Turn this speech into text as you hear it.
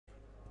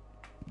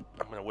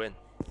gonna win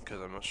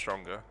because I'm much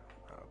stronger,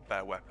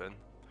 better weapon.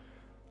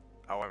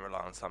 I won't rely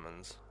on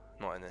summons,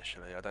 not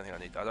initially. I don't think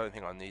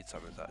I need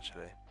summons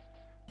actually.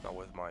 Not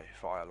with my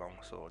fire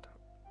longsword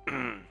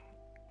and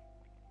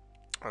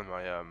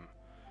my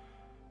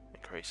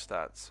increased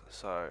stats.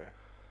 So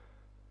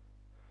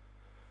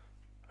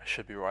I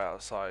should be right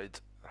outside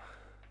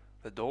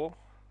the door.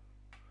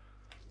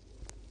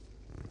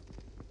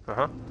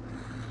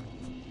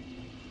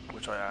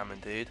 Which I am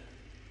indeed.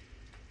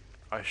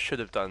 I should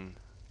have done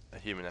a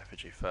human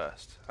effigy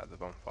first at the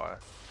bonfire,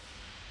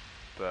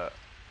 but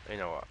you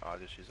know what? I'll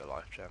just use a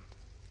life gem.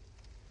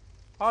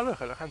 Oh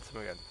look, I look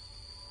handsome again.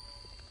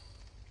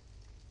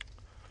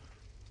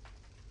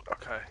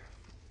 Okay,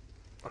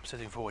 I'm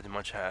sitting forward in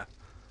my chair.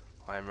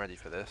 I am ready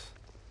for this.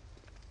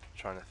 I'm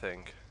trying to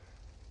think.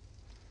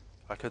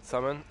 I could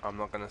summon. I'm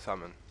not going to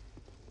summon.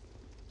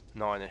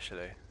 Not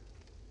initially.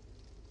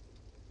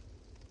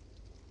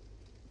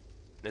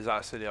 Is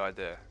that a silly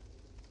idea?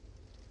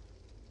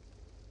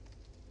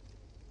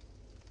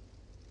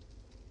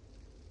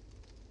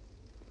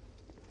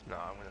 No,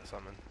 I'm going to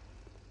summon.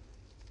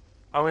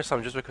 I'm going to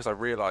summon just because I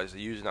realised that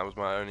using that was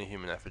my only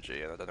human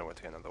effigy and I don't know where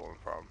to get another one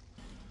from.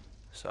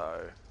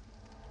 So,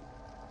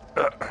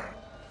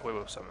 we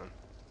will summon.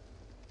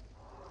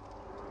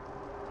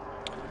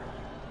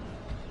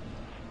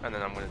 And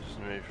then I'm going to just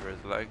move through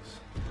his legs.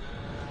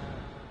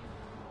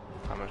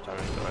 How much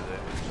damage do I do?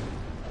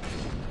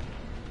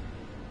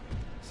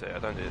 See, I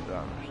don't do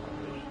that much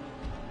damage.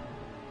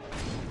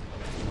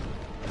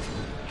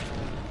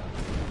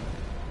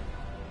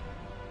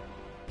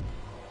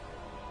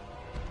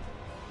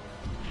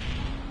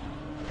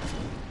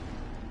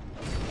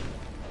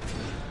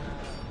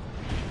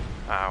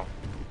 Ow.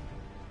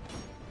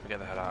 Get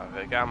the hell out of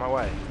it. Get out of my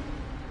way.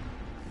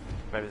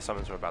 Maybe the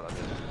summons were a bad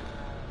idea.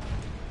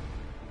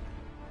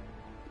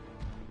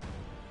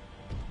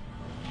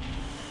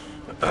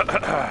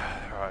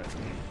 Right.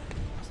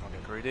 Let's not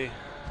get greedy.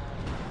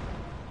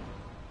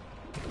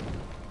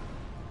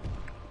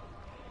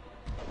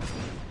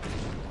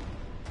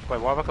 Wait,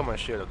 why have I got my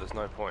shield up? There's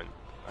no point.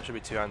 I should be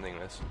two-handing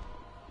this.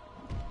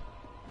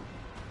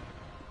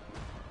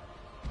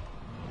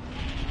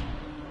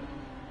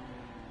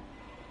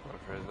 Run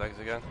for his legs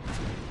again.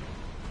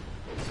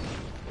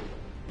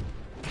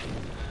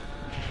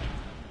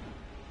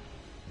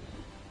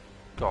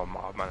 Go on,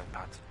 man,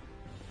 Pat.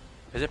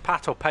 Is it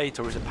Pat or Pate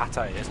or is it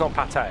Pate? It's not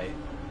Pate.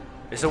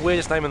 It's the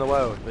weirdest name in the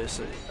world, but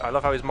it's, I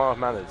love how he's mild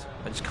mannered.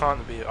 I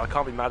can't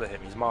be mad at him.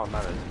 He's mild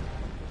mannered.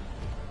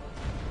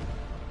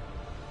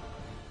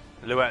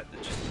 Luet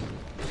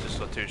just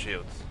got 2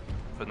 shields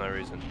for no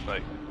reason.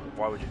 Like,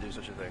 why would you do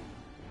such a thing?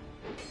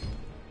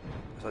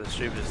 It's like the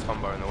stupidest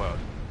combo in the world.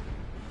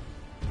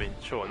 I mean,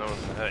 sure, no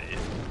one's gonna hurt you.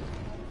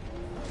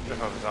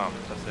 Look over his arms.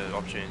 That's the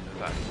opportunity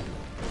to attack.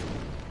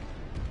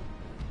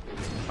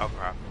 Oh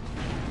crap.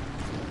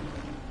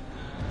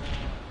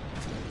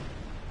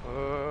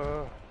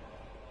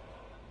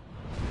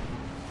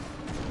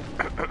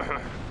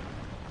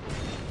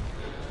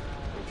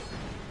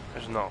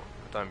 There's not.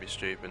 Don't be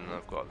stupid, and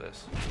I've got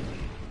this.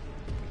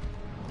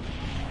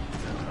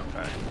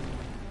 Okay.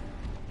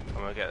 I'm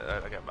gonna get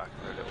back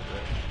for a little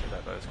bit.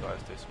 Let those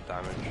guys do some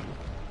damage.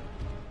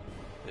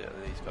 Yeah,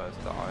 these guys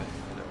die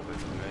a little bit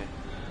for me.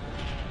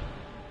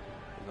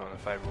 He's not in a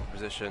favourable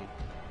position.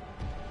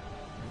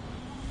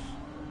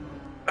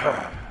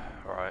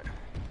 Right.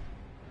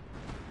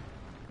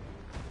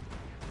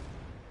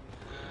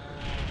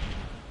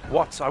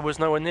 What? I was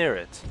nowhere near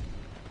it.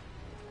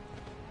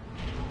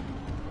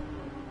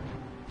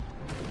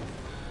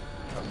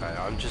 Okay,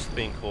 I'm just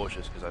being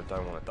cautious because I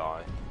don't want to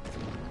die.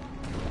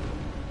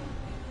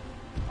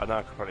 I know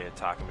I could probably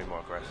attack and be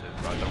more aggressive,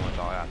 but I don't want to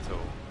die at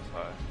all,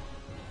 so...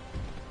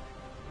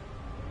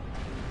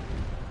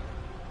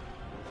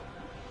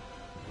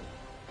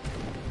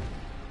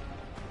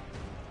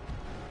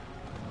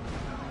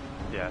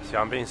 Yeah, see,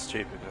 I'm being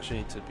stupid because I should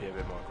need to be a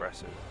bit more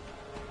aggressive.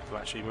 So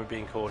actually,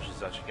 being cautious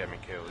is actually getting me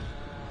killed.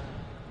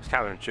 It's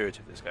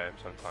counterintuitive, this game,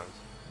 sometimes.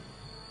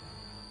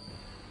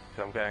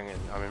 Because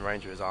I'm in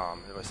range of his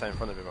arm. If I stay in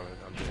front of him,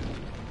 I'm doomed.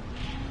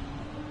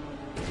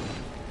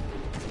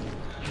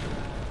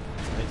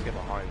 I need to get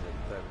behind him.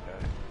 There we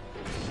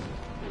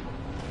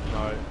go.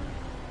 No.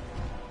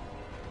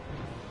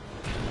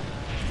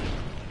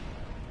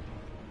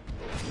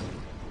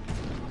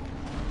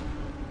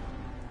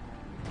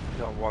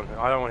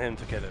 I don't want him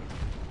to kill him.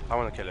 I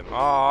want to kill him.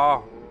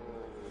 Oh!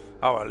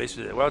 Oh, well, at least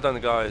we did it. Well done,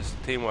 guys.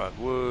 Teamwork.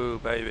 Woo,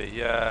 baby.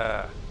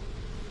 Yeah.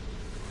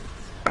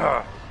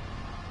 I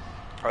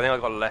think I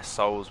got less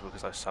souls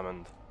because I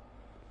summoned.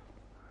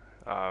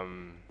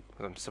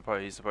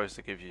 He's supposed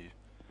to give you...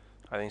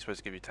 I think he's supposed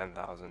to give you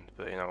 10,000,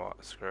 but you know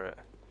what? Screw it.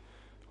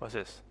 What's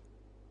this?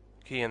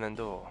 Key and then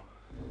door.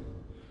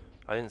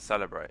 I didn't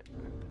celebrate.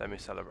 Let me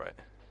celebrate.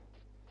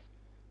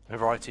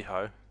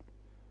 Righty-ho.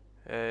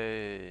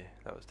 Hey,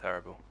 that was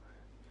terrible.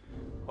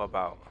 What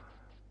about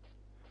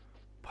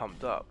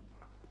pumped up?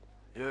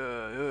 Yeah.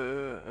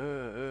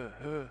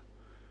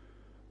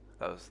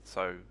 That was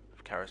so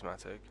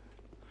charismatic.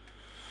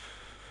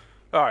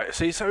 Alright,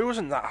 see, so it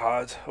wasn't that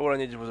hard. All I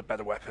needed was a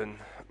better weapon,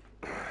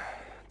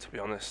 to be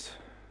honest.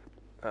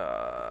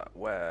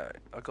 Where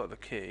I got the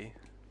key.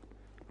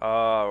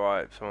 Ah,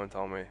 right, someone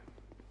told me.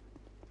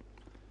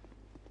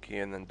 Key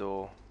and then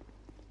door.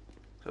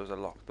 So there was a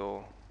locked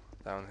door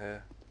down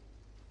here.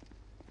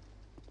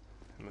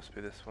 It must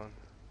be this one.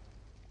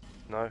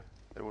 No,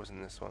 it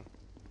wasn't this one.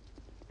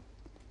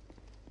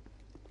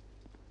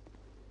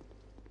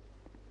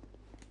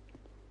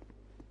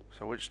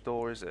 So which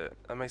door is it?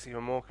 That makes it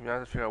even more confusing. I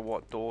have to figure out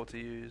what door to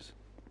use.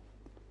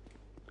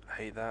 I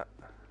hate that.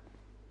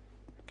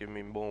 Giving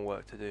me more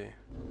work to do.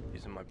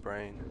 Using my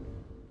brain.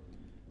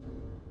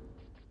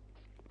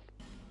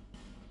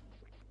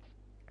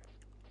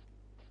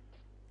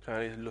 Can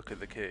I at least look at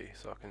the key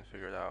so I can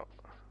figure it out?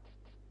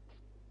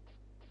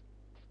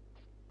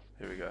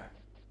 Here we go.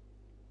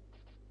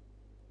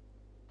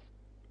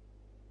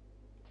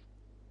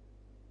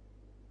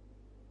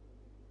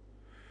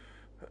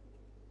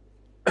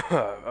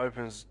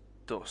 Opens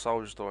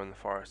soldier's door in the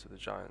forest of the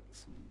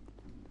giants.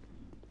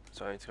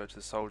 So I need to go to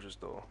the soldier's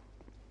door.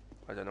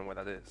 I don't know where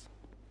that is,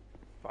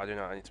 but I do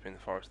know I need to be in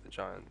the forest of the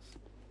giants.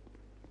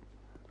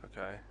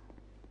 Okay.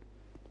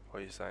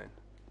 What are you saying?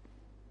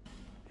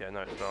 Yeah,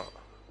 no, it's not.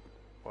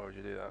 Why would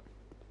you do that?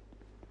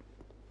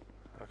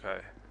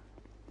 Okay.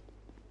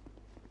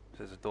 So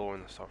there's a door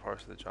in the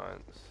forest of the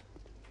giants.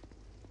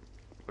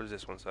 What does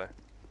this one say?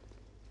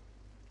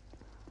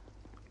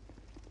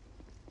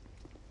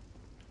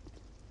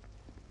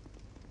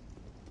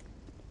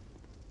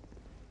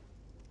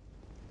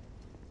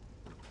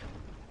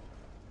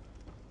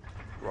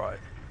 Right.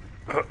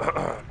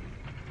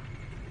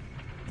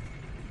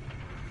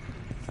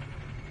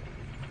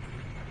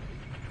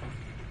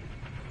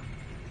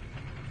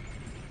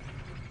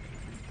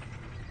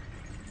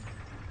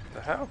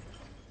 The hell?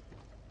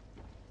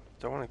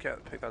 Do I want to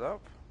pick that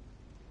up?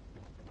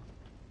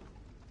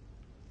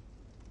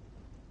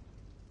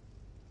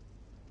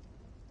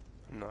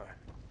 No.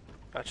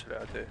 Actually,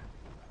 I do.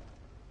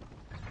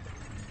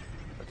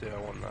 I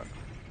want that.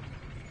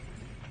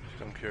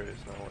 Because I'm curious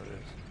now what it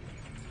is.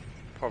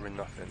 Probably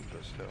nothing,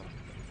 but still.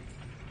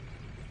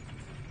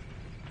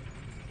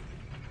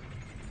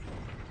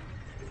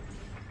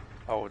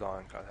 Old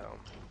ironclad helm.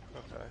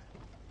 Okay.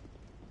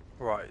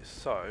 Right,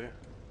 so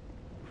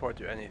before I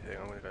do anything,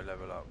 I'm gonna go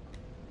level up.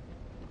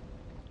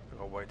 I've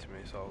got way too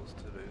many souls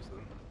to lose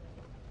them.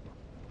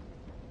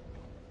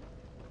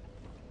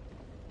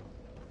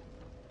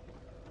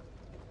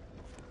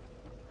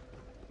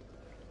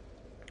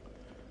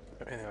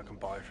 Anything I can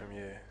buy from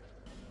you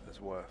that's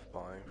worth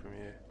buying from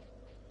you.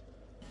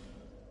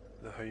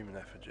 The human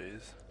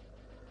effigies.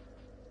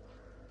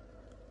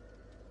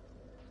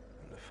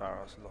 And the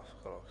Pharos Lost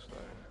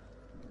Stone.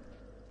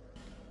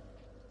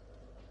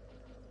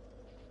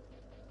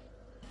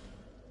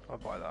 I'll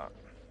buy that.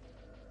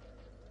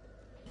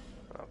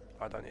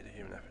 I don't need a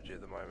human effigy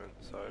at the moment,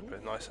 so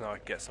but nice to know I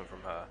can get some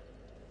from her.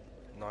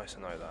 Nice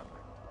to know that.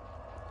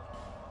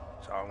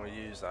 So I'm going to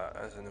use that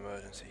as an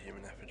emergency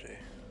human effigy.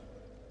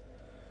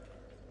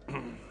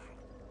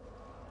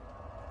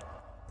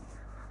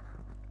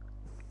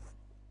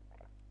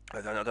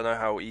 I don't know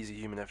how easy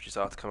human effigies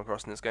are to come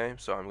across in this game,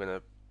 so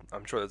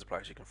I'm sure there's a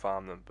place you can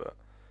farm them, but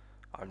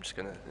I'm just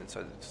gonna,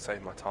 instead to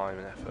save my time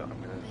and effort,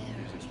 I'm gonna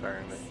use them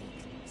sparingly.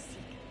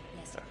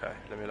 Okay,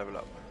 let me level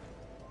up.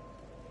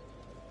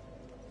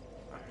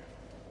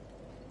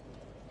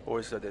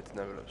 Always I did to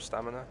level up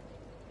stamina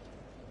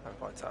and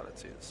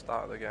vitality at the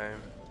start of the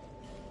game.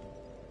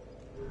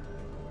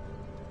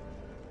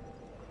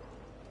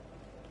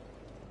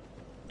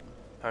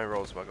 How many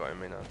rolls have I got in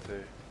me now?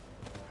 2,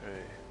 3,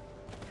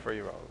 3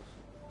 rolls.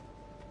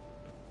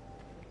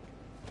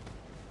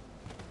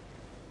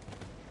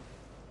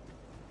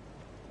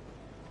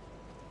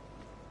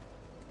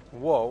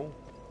 Whoa!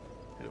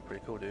 You look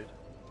pretty cool, dude.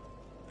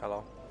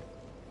 Hello.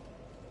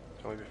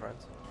 Can we be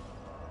friends?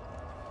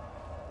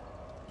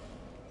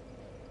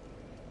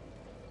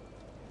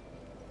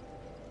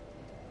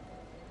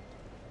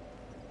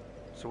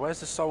 So where's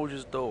the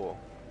soldier's door?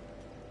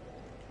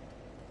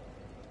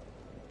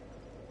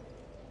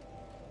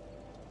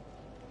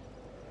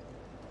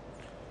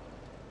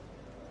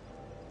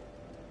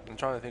 I'm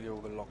trying to think of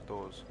all the locked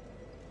doors.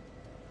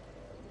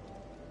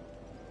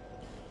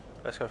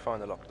 Let's go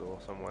find the locked door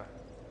somewhere.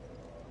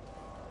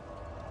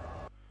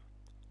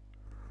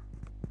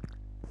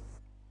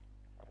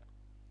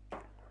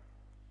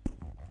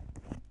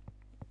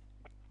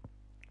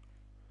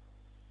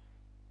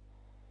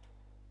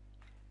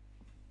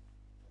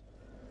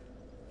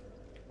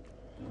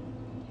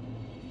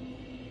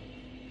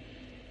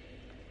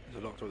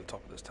 There's a locked door at the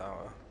top of this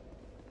tower.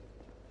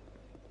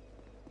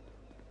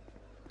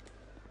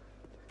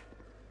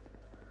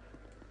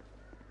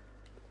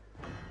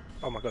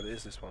 Oh my god, it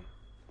is this one.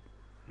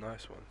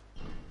 Nice one.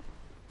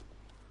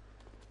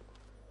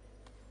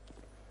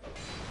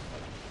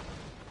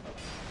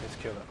 Let's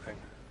kill that thing.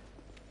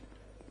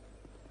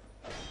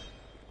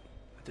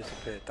 It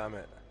disappeared, damn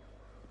it.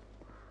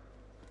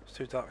 It's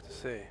too dark to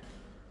see.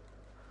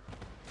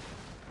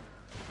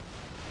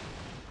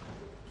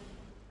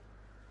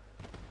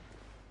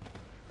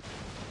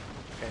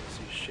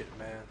 shit,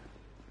 man.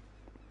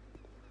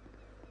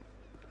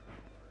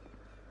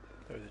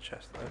 There's a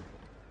chest though.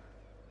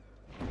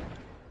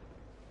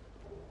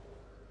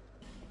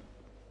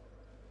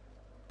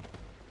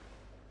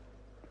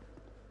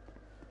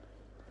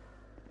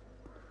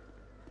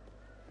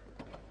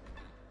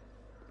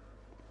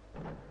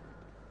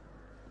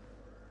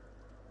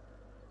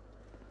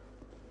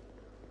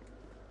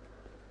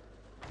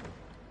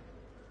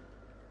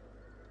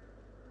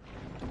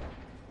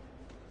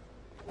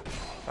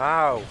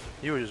 Ow!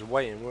 You were just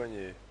waiting, weren't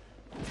you?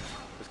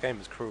 This game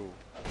is cruel.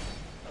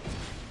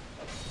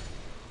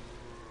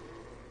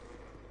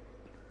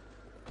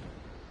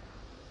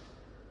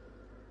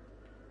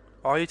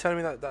 Oh, are you telling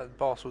me that that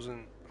boss was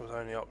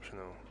only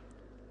optional?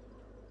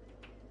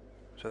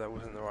 So that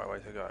wasn't the right way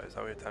to go? Is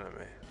that what you're telling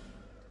me?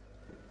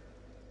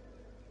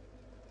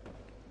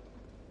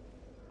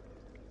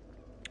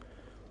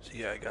 So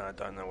yeah, again, I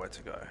don't know where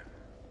to go.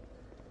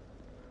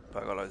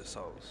 But I got loads of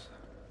souls.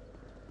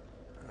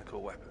 And a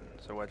cool weapon.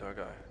 So where do I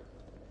go?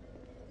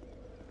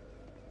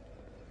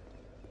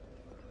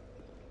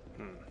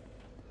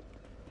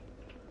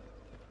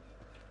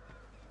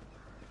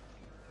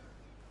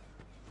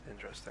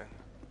 Interesting.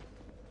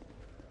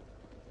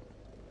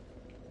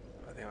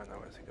 I think I know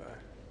where to go,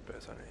 but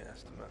it's only an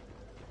estimate.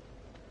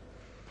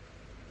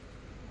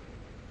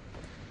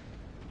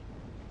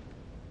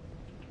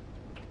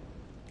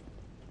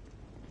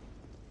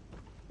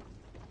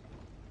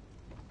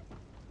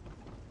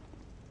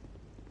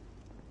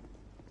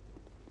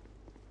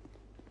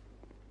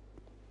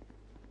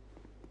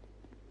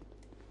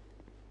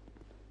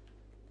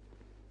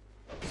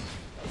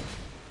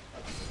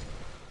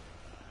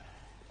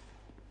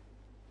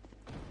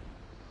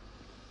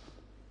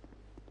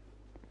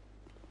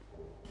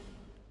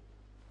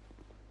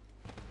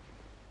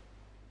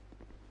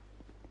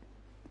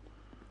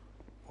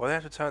 Well, they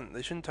have to turn.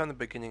 They shouldn't turn the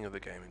beginning of the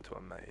game into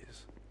a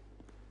maze.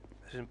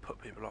 They shouldn't put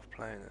people off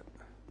playing it.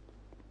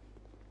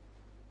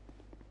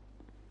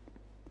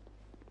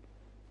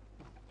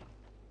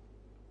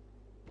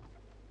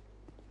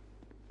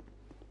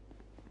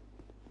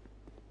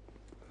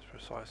 That's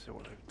precisely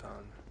what they've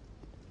done.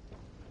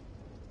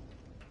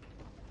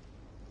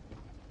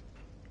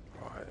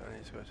 Right, I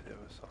need to go to the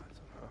other side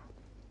somehow.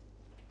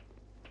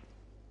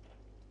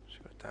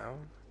 Should I go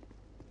down?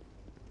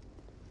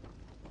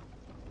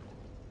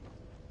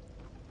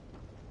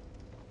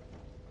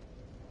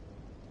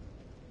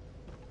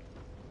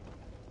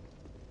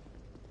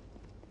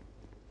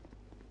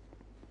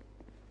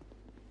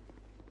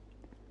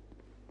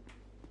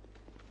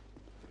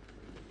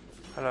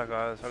 Hello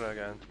guys, hello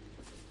again.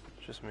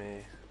 Just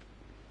me.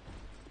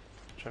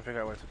 Trying to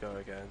figure out where to go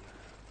again.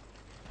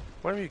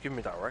 Why don't you give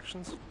me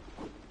directions?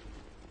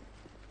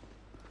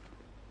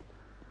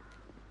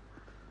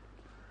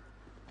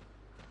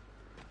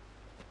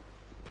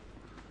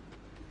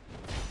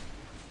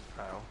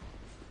 Ow.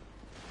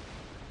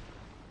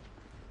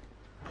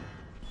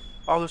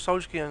 Oh, the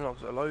soldier key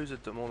unlocks loads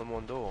of more than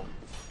one door.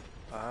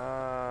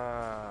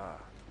 Ah.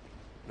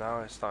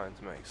 Now it's starting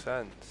to make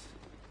sense.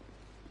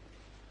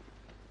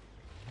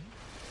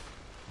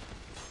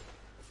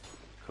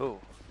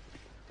 Cool.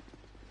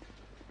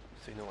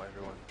 Signal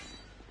everyone.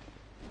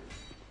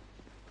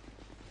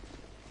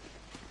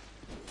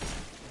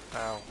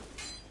 Ow.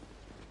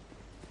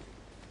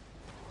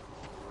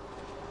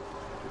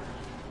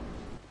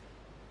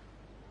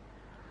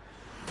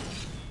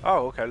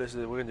 Oh, okay,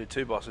 we're gonna do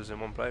 2 bosses in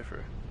one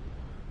playthrough.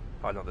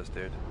 Oh, not this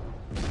dude.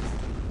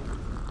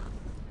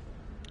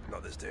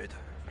 Not this dude.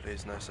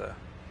 Please, no sir.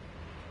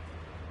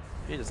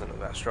 He doesn't look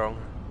that strong.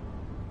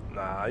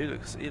 Nah, he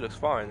looks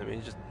fine. I mean,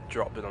 he just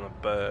dropped it on a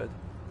bird.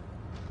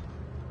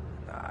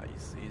 Nah,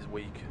 he's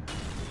weak.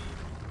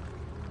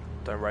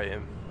 Don't rate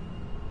him.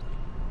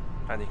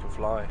 And he can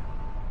fly.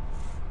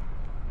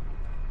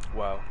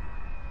 Well.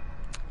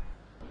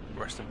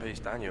 Rest in peace,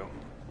 Daniel.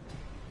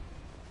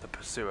 The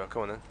pursuer.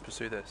 Come on then,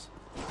 pursue this.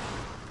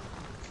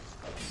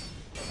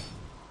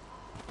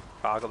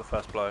 Ah, I got the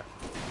first blow.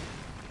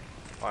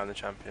 I am the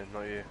champion,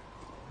 not you.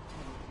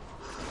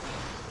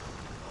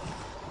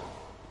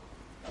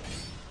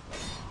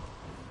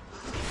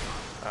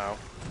 Ow.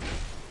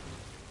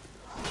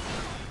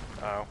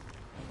 Ow.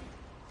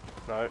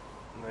 No,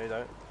 no you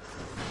don't.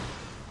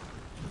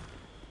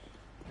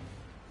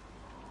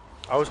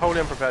 I was wholly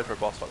unprepared for a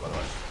boss fight, by the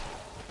way.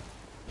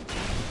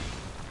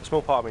 A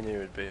small part of me knew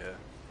it would be here.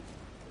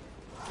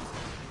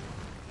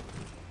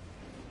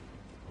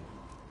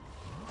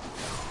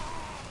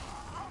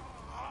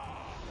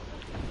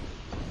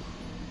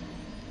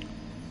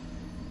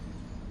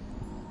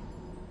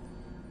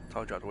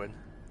 Told you I'd win.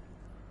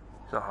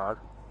 It's not hard.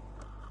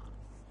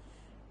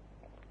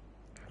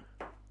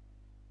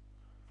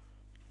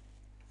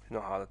 It's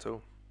not hard at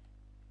all.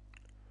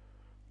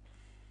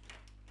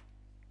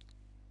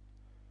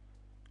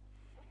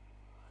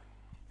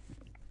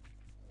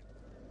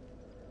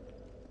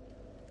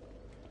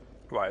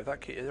 Right,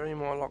 that key. Is there any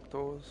more locked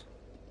doors?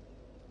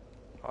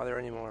 Are there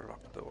any more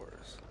locked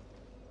doors?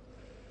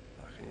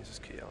 I can use this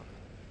key on.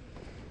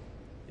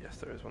 Yes,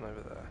 there is one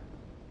over there.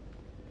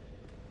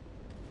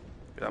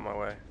 Get out of my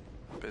way.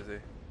 busy.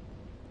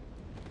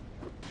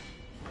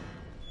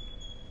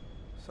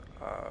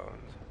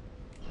 Sound.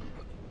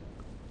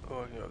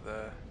 Oh, I can go up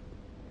there.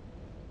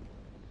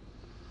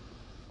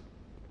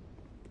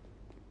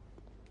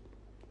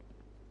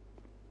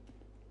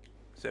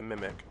 Is it a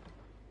mimic?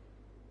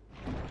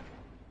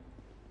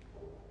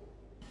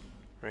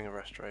 Ring of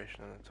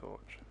Restoration and a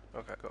torch.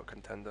 Okay, got a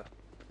contender.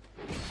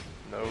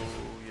 No,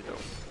 you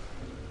don't.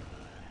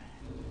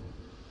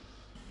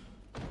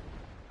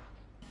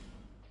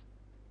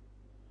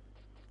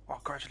 Oh,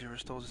 gradually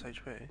restores his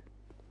HP.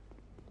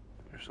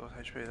 Restores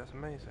HP, that's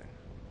amazing.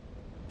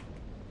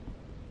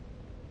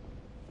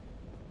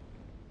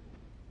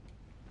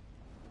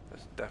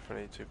 It's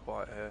definitely too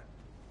quiet here.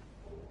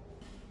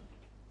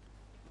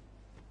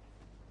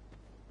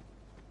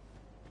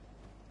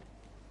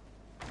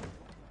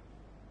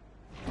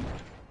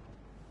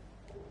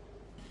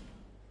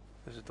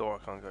 There's a door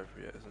I can't go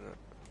through yet, isn't it?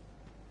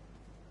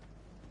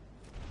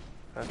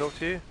 Can I talk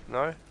to you?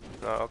 No?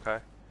 No, okay.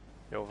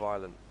 You're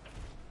violent.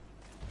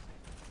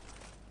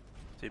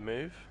 Do you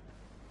move?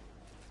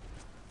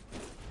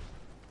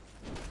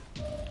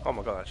 Oh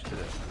my god, I actually did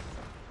it.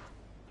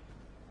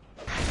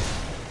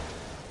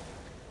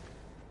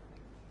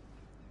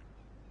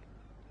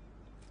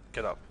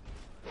 Get up.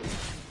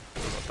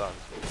 I'm not done.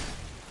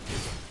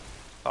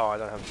 Oh, I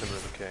don't have a symbol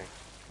of the king.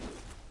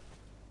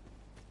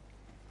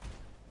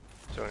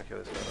 So I'm gonna kill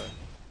this guy though.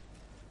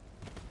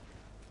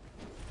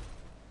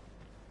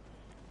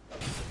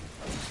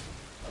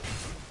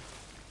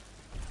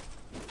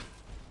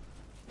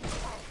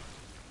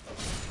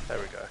 There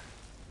we go.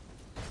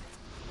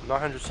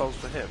 900 souls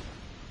for him.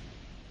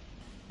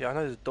 Yeah, I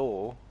know there's a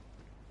door,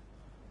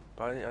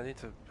 but I need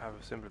to have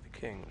a symbol of the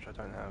king, which I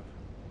don't have.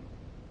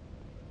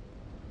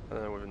 I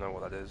don't even know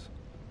what that is.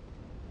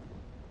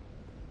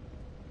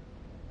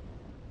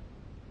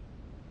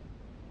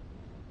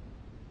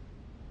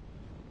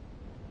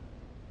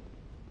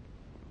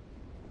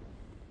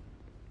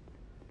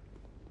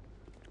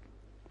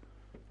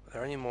 Are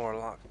there any more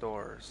locked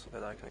doors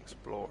that I can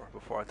explore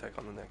before I take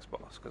on the next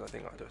boss? Because I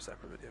think I'll do a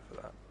separate video for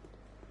that.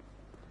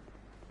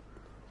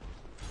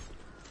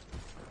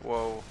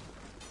 Whoa.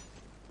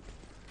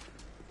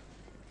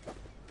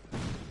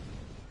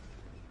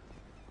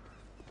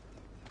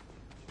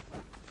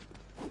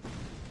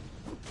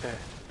 Yeah.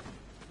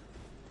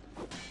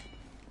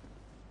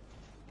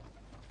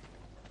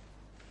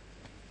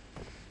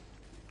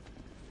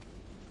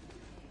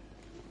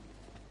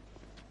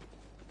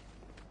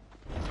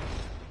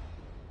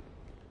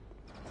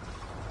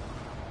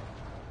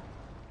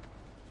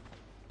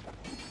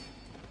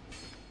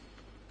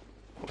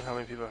 Wonder how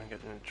many people I can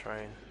get in the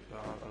train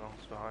along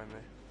behind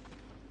me.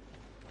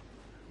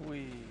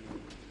 Whee.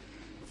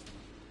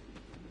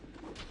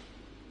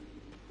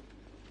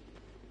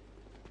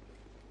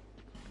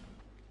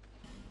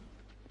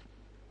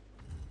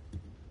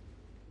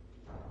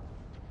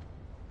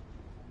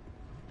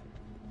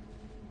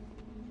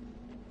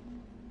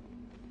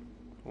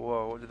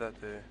 Whoa, what did that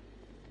do?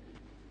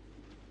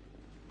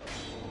 I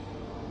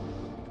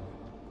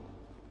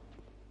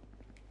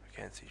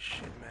can't see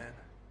shit, man.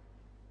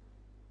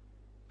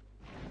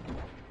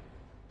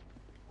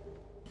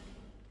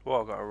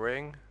 Whoa, I got a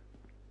ring.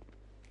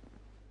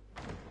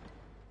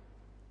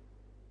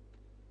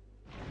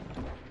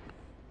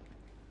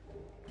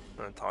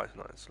 And a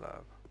titanite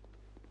slab.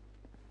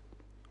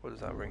 What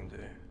does that ring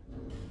do?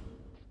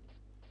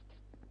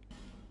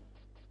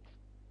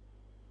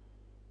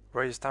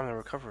 Raise stamina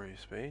recovery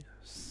speed.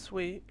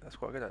 Sweet, that's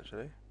quite good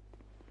actually.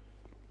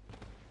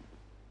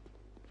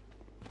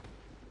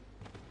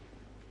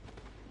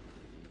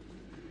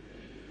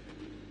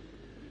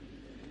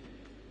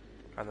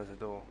 And there's a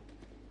door.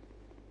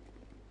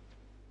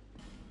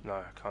 No,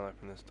 I can't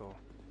open this door.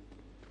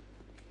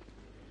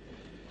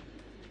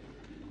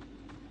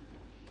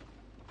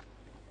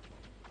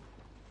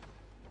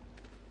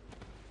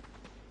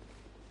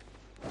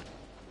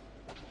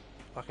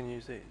 I can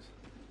use these.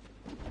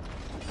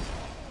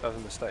 That was a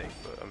mistake,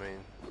 but I mean,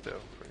 still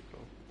pretty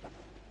cool.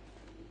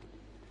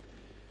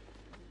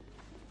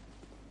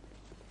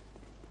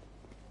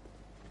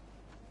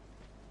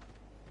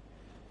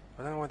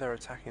 I don't know why they're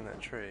attacking that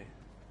tree.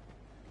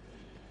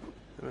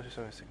 There must be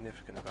something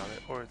significant about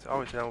it. Or it's,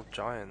 oh, it's an old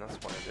giant, that's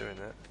why they're doing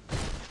it.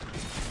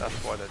 That's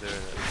why they're doing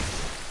it.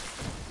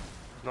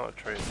 It's not a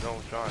tree, it's an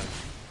old giant.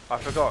 I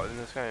forgot in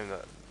this game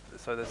that,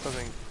 so there's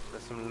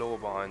some lore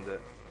behind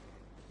it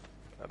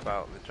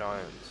about the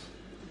giants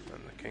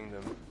and the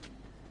kingdom.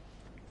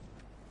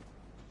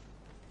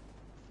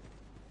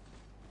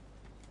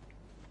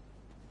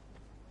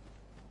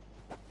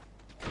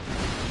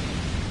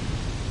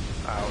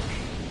 Ouch.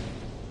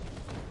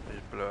 They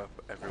just blew up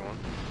everyone.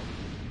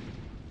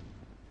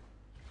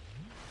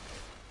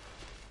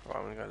 Right,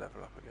 I'm gonna go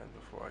level up again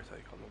before I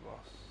take on the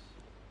boss.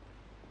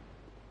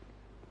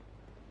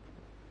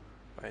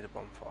 I need a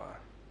bonfire.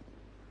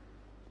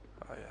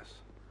 Ah yes.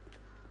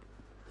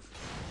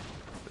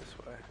 This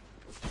way.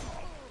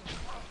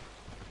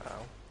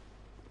 Ow.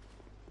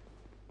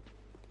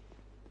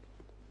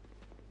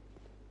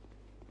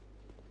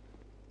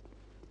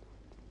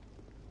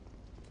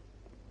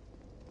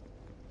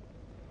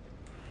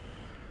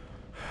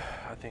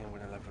 think I'm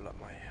going to level up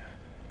my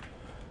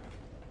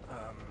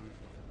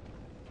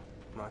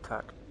my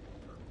attack.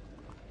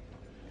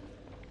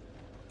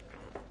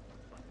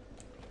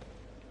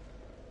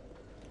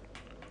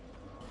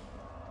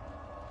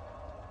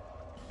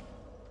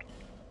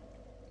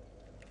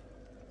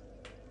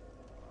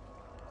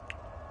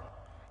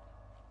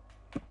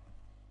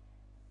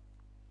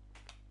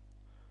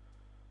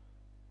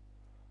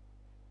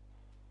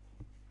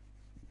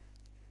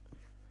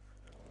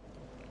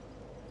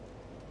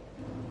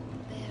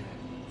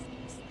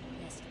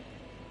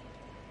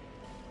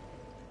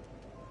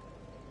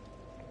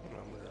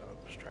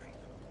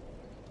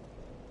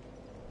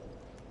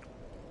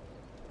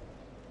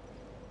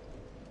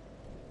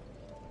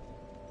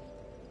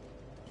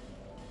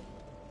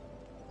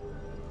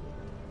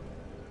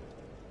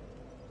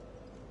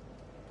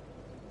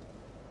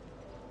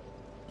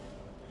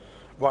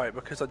 Right,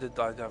 because I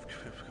have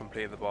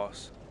completed the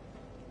boss,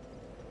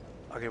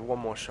 I'll give one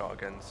more shot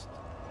against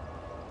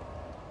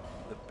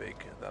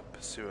that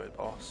pursuer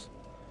boss,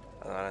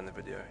 and I'll end the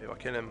video. If I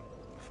kill him,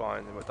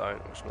 fine. If I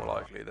don't, which is more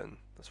likely, then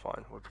that's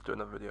fine. We'll do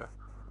another video.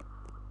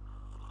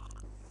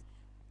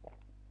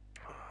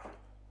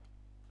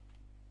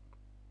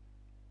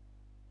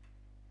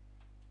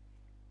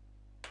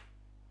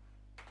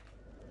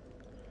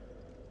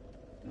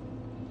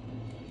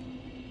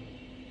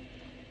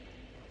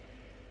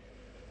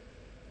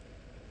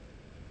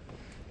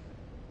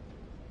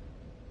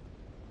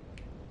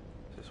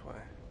 This way.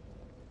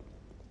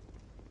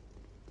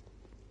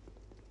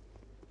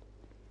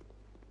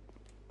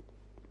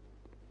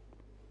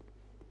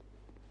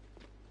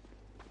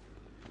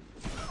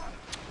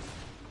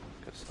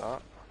 Good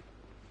start.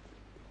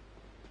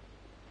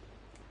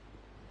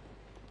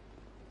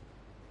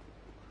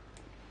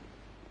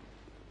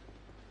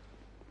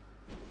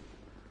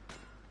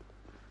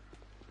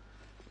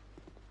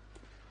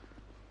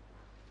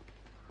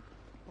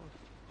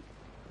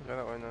 Go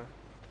that way now.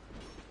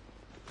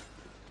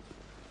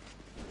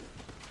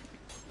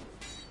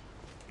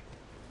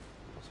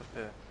 What's up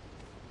here?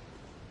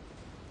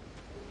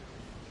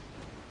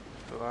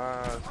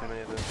 Too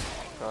many of them.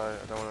 No,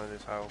 I don't want to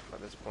lose health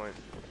at this point.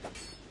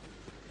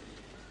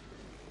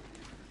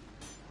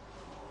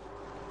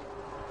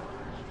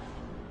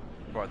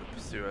 Right, the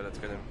pursuer, let's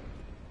get him.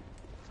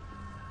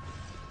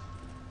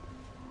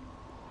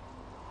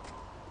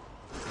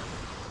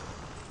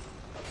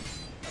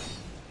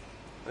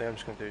 I think I'm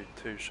just going to do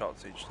 2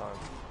 shots each time.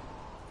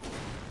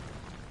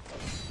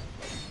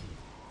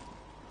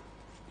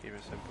 Keep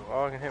it simple.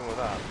 Oh, I can hit him with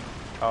that.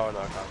 Oh no,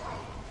 I can't.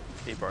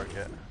 He broke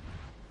it.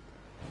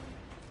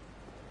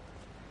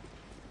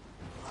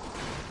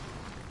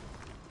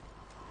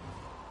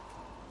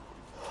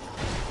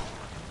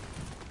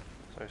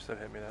 So he still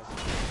hit me there.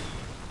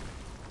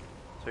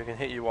 So he can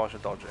hit you whilst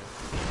you're dodging.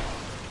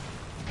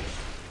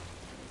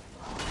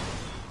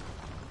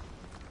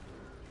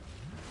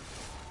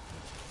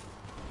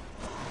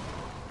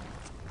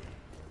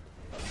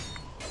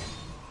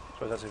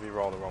 So that's if you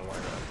roll the wrong way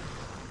there.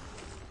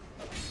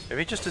 If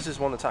he just does his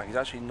one attack, he's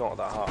actually not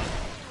that hard.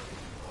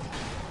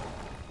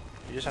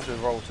 You just have to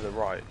roll to the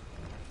right.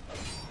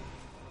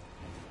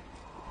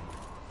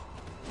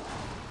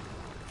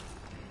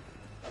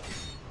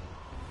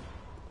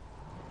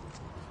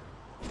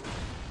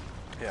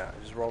 Yeah,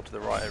 just roll to the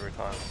right every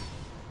time.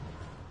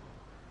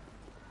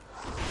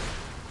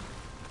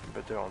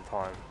 But do it on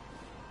time.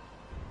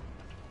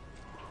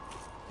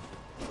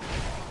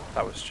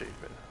 That was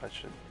stupid. I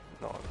should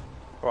not have.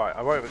 Right,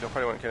 I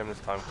probably won't kill him this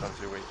time because I'm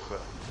too weak,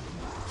 but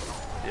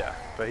yeah,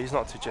 but he's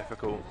not too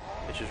difficult.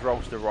 It's just roll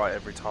to the right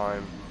every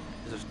time.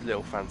 There's a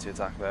little fancy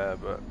attack there,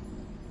 but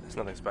it's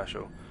nothing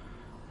special.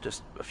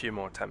 Just a few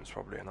more attempts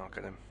probably and I'll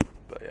get him.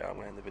 But yeah, I'm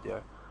going to end the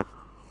video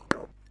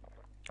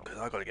because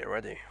I've got to get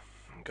ready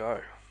and go.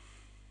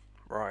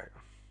 Right.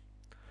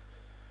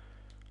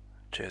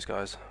 Cheers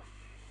guys.